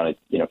 he's just trying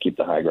to keep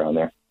the high ground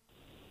there.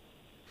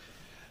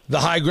 The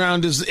high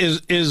ground is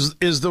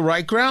the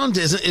right ground.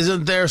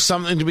 Isn't there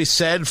something to be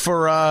said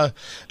for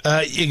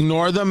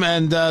ignore them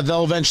and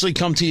they'll eventually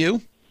come to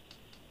you?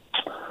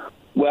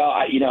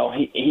 Well,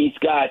 he's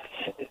got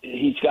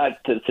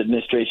this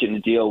administration to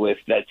deal with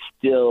that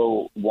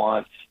still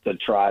wants to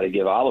try to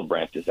give olive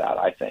branches out.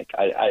 I think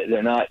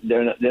they're not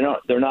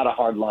a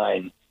hard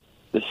line.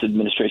 This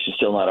administration is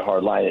still not a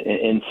hard line,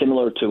 and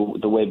similar to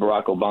the way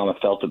Barack Obama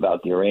felt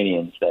about the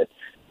Iranians, that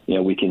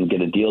we can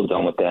get a deal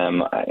done with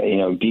them.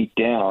 Deep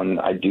down,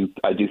 I do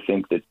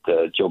think that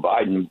Joe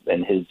Biden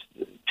and his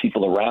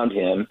people around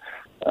him,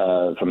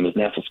 from his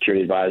national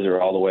security advisor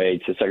all the way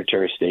to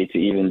Secretary of State to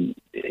even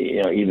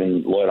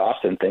Lloyd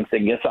Austin, thinks they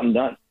can get something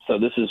done. So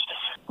this is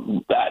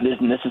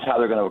how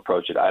they're going to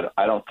approach it.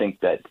 I don't think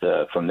that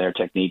from their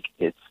technique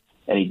it's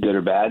any good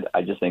or bad.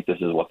 I just think this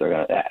is how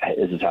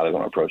they're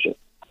going to approach it.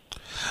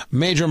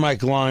 Major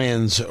Mike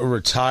Lyons,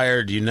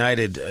 retired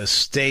United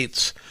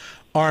States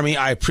Army.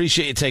 I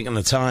appreciate you taking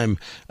the time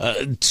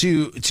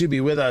to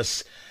be with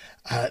us.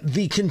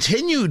 The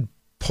continued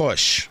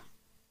push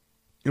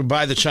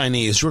by the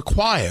Chinese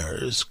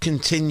requires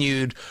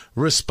continued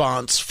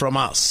response from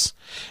us.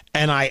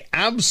 And I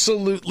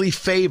absolutely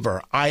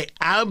favor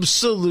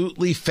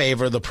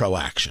the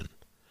pro-action.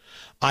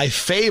 I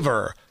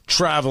favor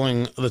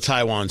traveling the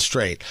Taiwan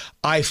Strait.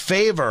 I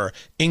favor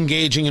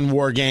engaging in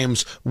war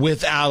games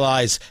with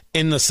allies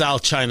in the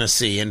South China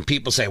Sea. And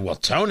people say, well,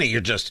 Tony,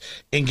 you're just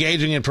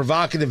engaging in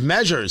provocative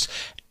measures.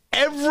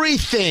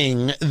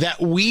 Everything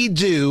that we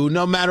do,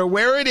 no matter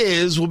where it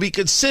is, will be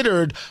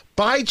considered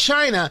by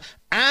China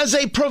as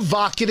a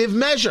provocative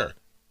measure.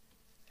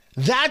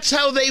 That's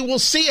how they will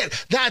see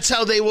it. That's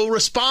how they will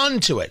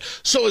respond to it.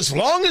 So as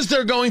long as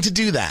they're going to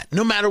do that,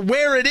 no matter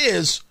where it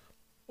is,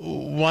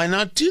 why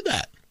not do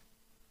that?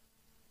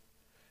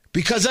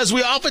 Because as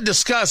we often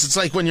discuss, it's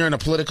like when you're in a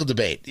political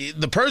debate.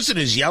 The person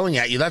who's yelling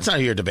at you, that's not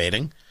who you're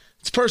debating.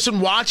 It's the person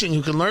watching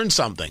who can learn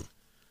something.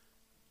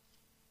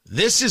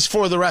 This is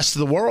for the rest of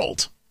the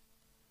world.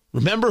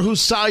 Remember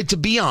whose side to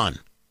be on.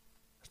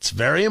 It's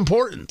very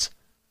important.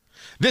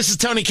 This is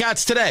Tony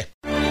Katz Today.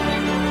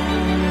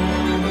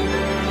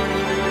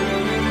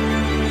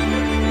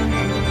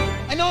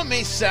 I know it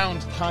may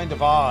sound kind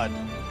of odd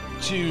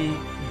to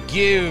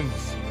give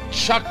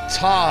Chuck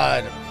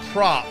Todd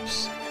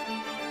props,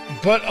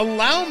 but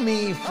allow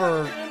me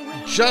for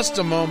just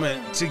a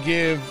moment to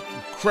give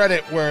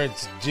credit where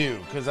it's due,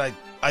 because I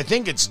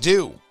think it's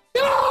due.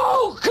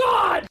 Oh,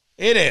 God!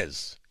 It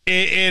is.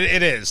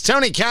 It is.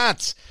 Tony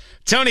Katz.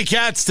 Tony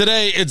Katz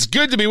Today. It's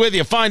good to be with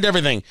you. Find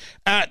everything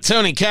at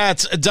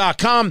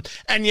TonyKatz.com.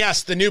 And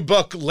yes, the new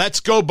book, Let's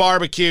Go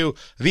Barbecue,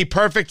 the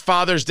perfect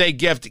Father's Day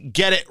gift.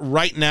 Get it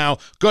right now.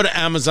 Go to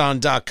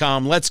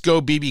Amazon.com. Let's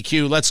go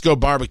BBQ. Let's go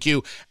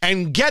barbecue.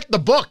 And get the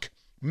book.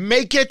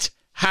 Make it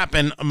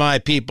happen, my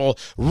people.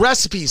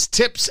 Recipes,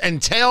 tips,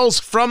 and tales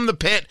from the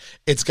pit.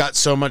 It's got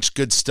so much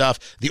good stuff.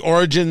 The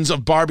origins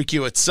of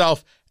barbecue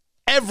itself.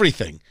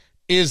 Everything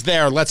is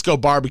there. Let's Go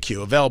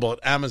Barbecue. Available at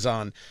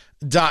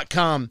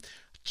Amazon.com.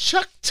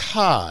 Chuck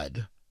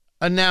Todd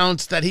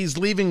announced that he's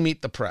leaving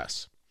Meet the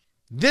Press.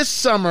 This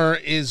summer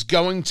is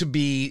going to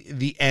be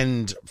the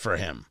end for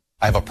him.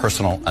 I have a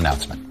personal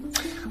announcement.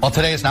 While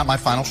today is not my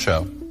final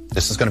show,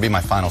 this is going to be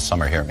my final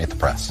summer here at Meet the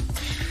Press.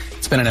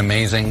 It's been an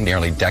amazing,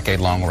 nearly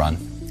decade-long run.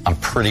 I'm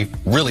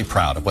really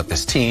proud of what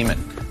this team and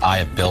I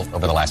have built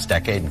over the last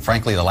decade, and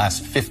frankly, the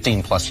last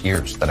 15-plus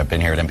years that I've been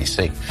here at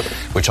NBC,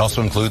 which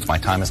also includes my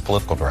time as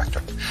political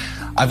director.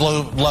 I've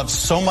loved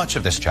so much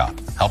of this job,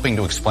 helping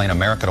to explain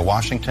America to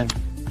Washington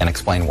and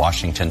explain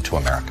Washington to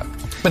America.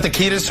 But the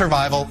key to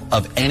survival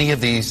of any of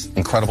these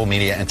incredible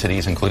media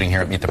entities, including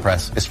here at Meet the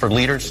Press, is for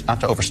leaders not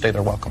to overstay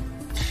their welcome.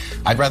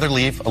 I'd rather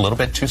leave a little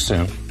bit too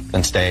soon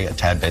than stay a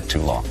tad bit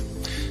too long.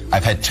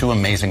 I've had 2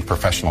 amazing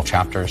professional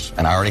chapters,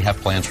 and I already have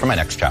plans for my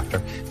next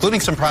chapter, including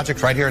some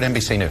projects right here at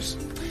NBC News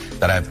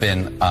that I've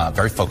been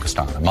very focused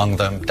on. Among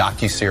them,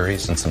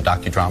 docuseries and some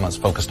docudramas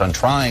focused on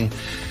trying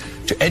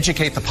to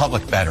educate the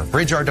public better,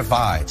 bridge our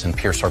divides, and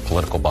pierce our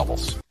political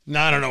bubbles.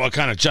 Now, I don't know what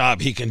kind of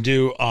job he can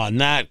do on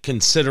that,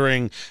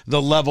 considering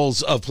the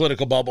levels of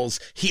political bubbles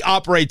he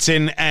operates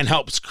in and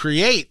helps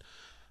create.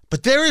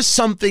 But there is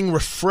something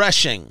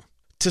refreshing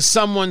to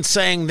someone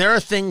saying there are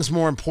things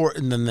more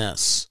important than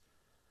this.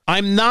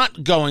 I'm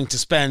not going to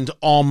spend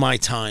all my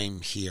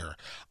time here.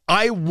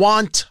 I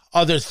want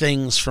other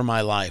things for my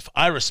life.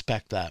 I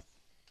respect that.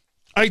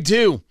 I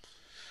do.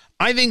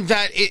 I think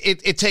that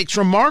it takes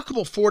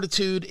remarkable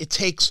fortitude. It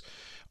takes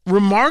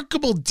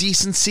remarkable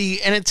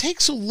decency. And it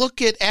takes a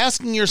look at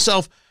asking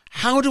yourself,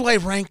 how do I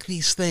rank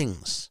these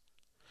things?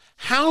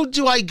 How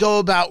do I go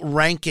about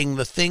ranking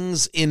the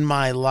things in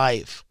my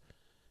life?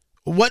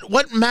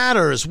 What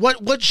matters?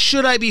 What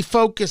should I be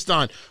focused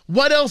on?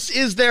 What else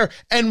is there,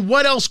 and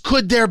what else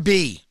could there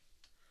be?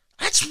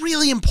 That's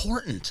really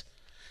important.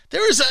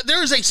 There is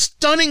a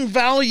stunning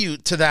value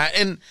to that,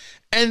 and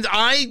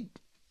I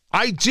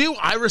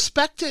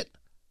respect it.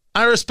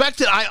 I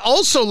respect it. I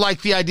also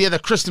like the idea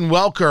that Kristen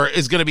Welker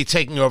is going to be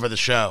taking over the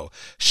show.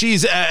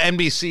 She's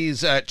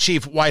NBC's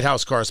chief White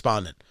House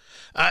correspondent.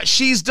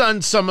 She's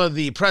done some of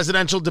the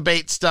presidential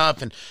debate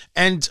stuff,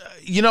 and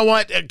you know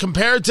what?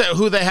 Compared to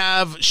who they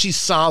have, she's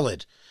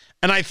solid.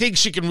 And I think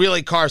she can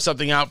really carve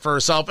something out for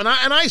herself, and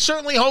I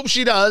certainly hope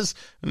she does.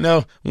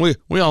 No, we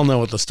all know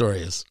what the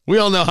story is. We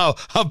all know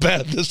how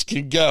bad this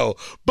can go.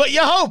 But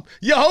you hope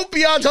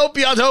beyond hope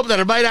that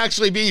it might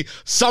actually be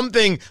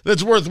something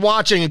that's worth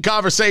watching and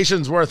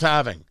conversations worth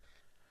having.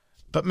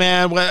 But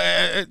man,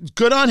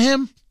 good on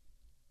him.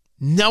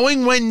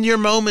 Knowing when your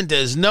moment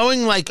is,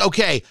 knowing like,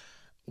 okay,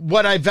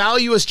 what I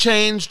value has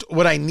changed,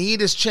 what I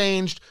need has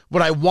changed,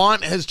 what I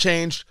want has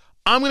changed.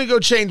 I'm going to go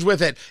change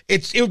with it.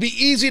 It would be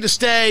easy to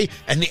stay,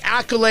 and the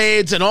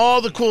accolades and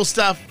all the cool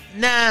stuff.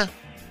 Nah.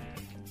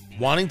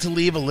 Wanting to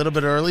leave a little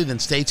bit early than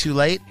stay too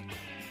late?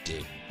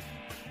 Dude.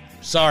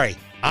 Sorry.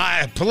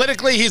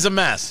 Politically, he's a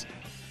mess.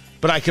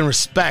 But I can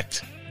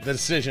respect the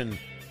decision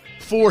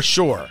for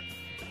sure.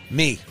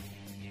 Me,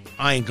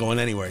 I ain't going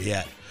anywhere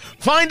yet.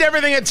 Find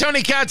everything at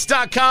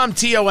TonyKatz.com,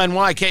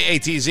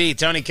 TonyKatz,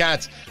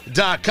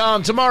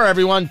 TonyKatz.com. Tomorrow,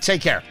 everyone,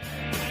 take care.